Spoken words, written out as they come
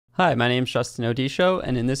Hi, my name is Justin Odisho,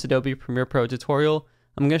 and in this Adobe Premiere Pro tutorial,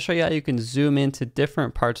 I'm going to show you how you can zoom into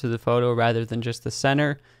different parts of the photo rather than just the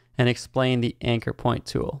center and explain the anchor point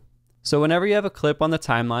tool. So whenever you have a clip on the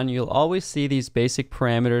timeline, you'll always see these basic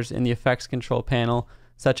parameters in the effects control panel,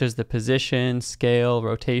 such as the position, scale,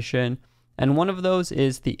 rotation, and one of those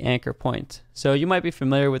is the anchor point. So you might be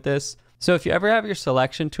familiar with this. So if you ever have your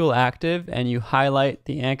selection tool active and you highlight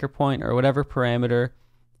the anchor point or whatever parameter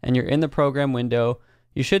and you're in the program window,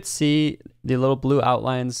 you should see the little blue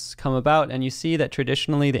outlines come about, and you see that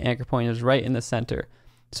traditionally the anchor point is right in the center.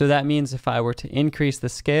 So that means if I were to increase the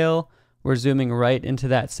scale, we're zooming right into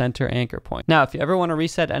that center anchor point. Now, if you ever want to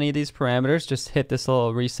reset any of these parameters, just hit this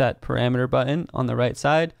little reset parameter button on the right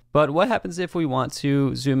side. But what happens if we want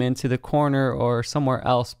to zoom into the corner or somewhere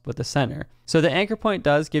else but the center? So the anchor point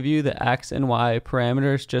does give you the X and Y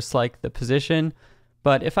parameters just like the position.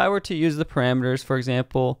 But if I were to use the parameters, for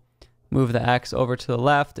example, move the X over to the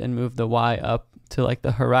left and move the Y up to like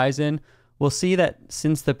the horizon, we'll see that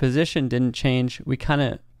since the position didn't change, we kind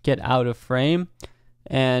of get out of frame,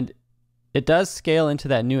 and it does scale into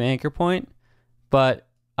that new anchor point, but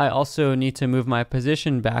I also need to move my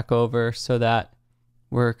position back over so that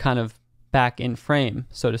we're kind of back in frame,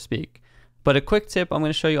 so to speak. But a quick tip I'm going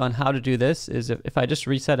to show you on how to do this is if I just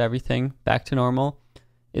reset everything back to normal,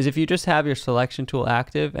 is if you just have your selection tool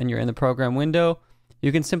active and you're in the program window,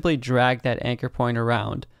 you can simply drag that anchor point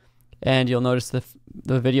around, and you'll notice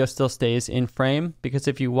the video still stays in frame, because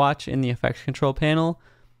if you watch in the effects control panel,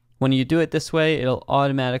 when you do it this way, it'll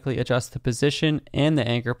automatically adjust the position and the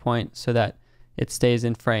anchor point so that it stays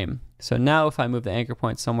in frame. So now if I move the anchor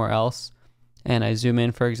point somewhere else and I zoom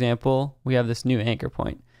in, for example, we have this new anchor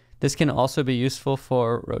point. This can also be useful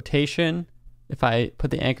for rotation. If I put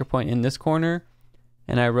the anchor point in this corner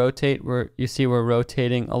and I rotate, you see we're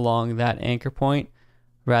rotating along that anchor point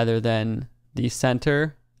rather than the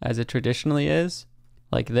center as it traditionally is,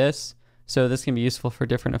 like this. So this can be useful for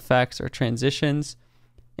different effects or transitions,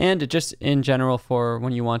 and just in general for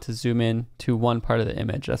when you want to zoom in to one part of the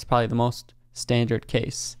image. That's probably the most standard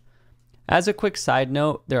case. As a quick side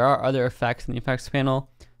note, there are other effects in the effects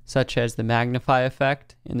panel, such as the magnify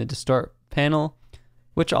effect in the distort panel,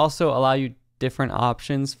 which also allow you different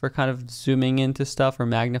options for kind of zooming into stuff or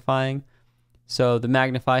magnifying. So the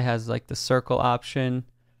magnify has like the circle option,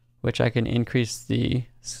 which I can increase the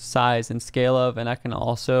size and scale of, and I can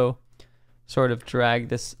also sort of drag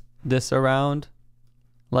this around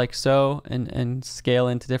like so and scale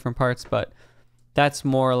into different parts, but that's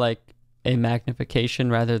more like a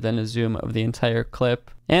magnification rather than a zoom of the entire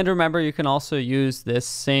clip. And remember, you can also use this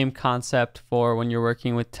same concept for when you're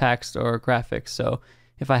working with text or graphics. So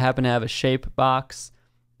if I happen to have a shape box,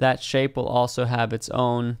 that shape will also have its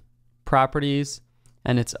own properties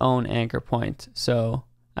and its own anchor point. So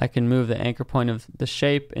I can move the anchor point of the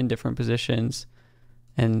shape in different positions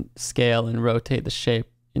and scale and rotate the shape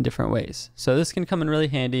in different ways. So this can come in really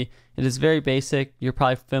handy. It is very basic. You're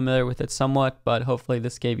probably familiar with it somewhat, but hopefully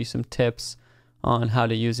this gave you some tips on how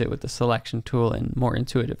to use it with the selection tool and more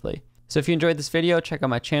intuitively. So if you enjoyed this video, check out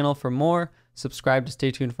my channel for more. Subscribe to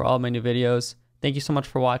stay tuned for all my new videos. Thank you so much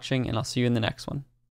for watching, and I'll see you in the next one.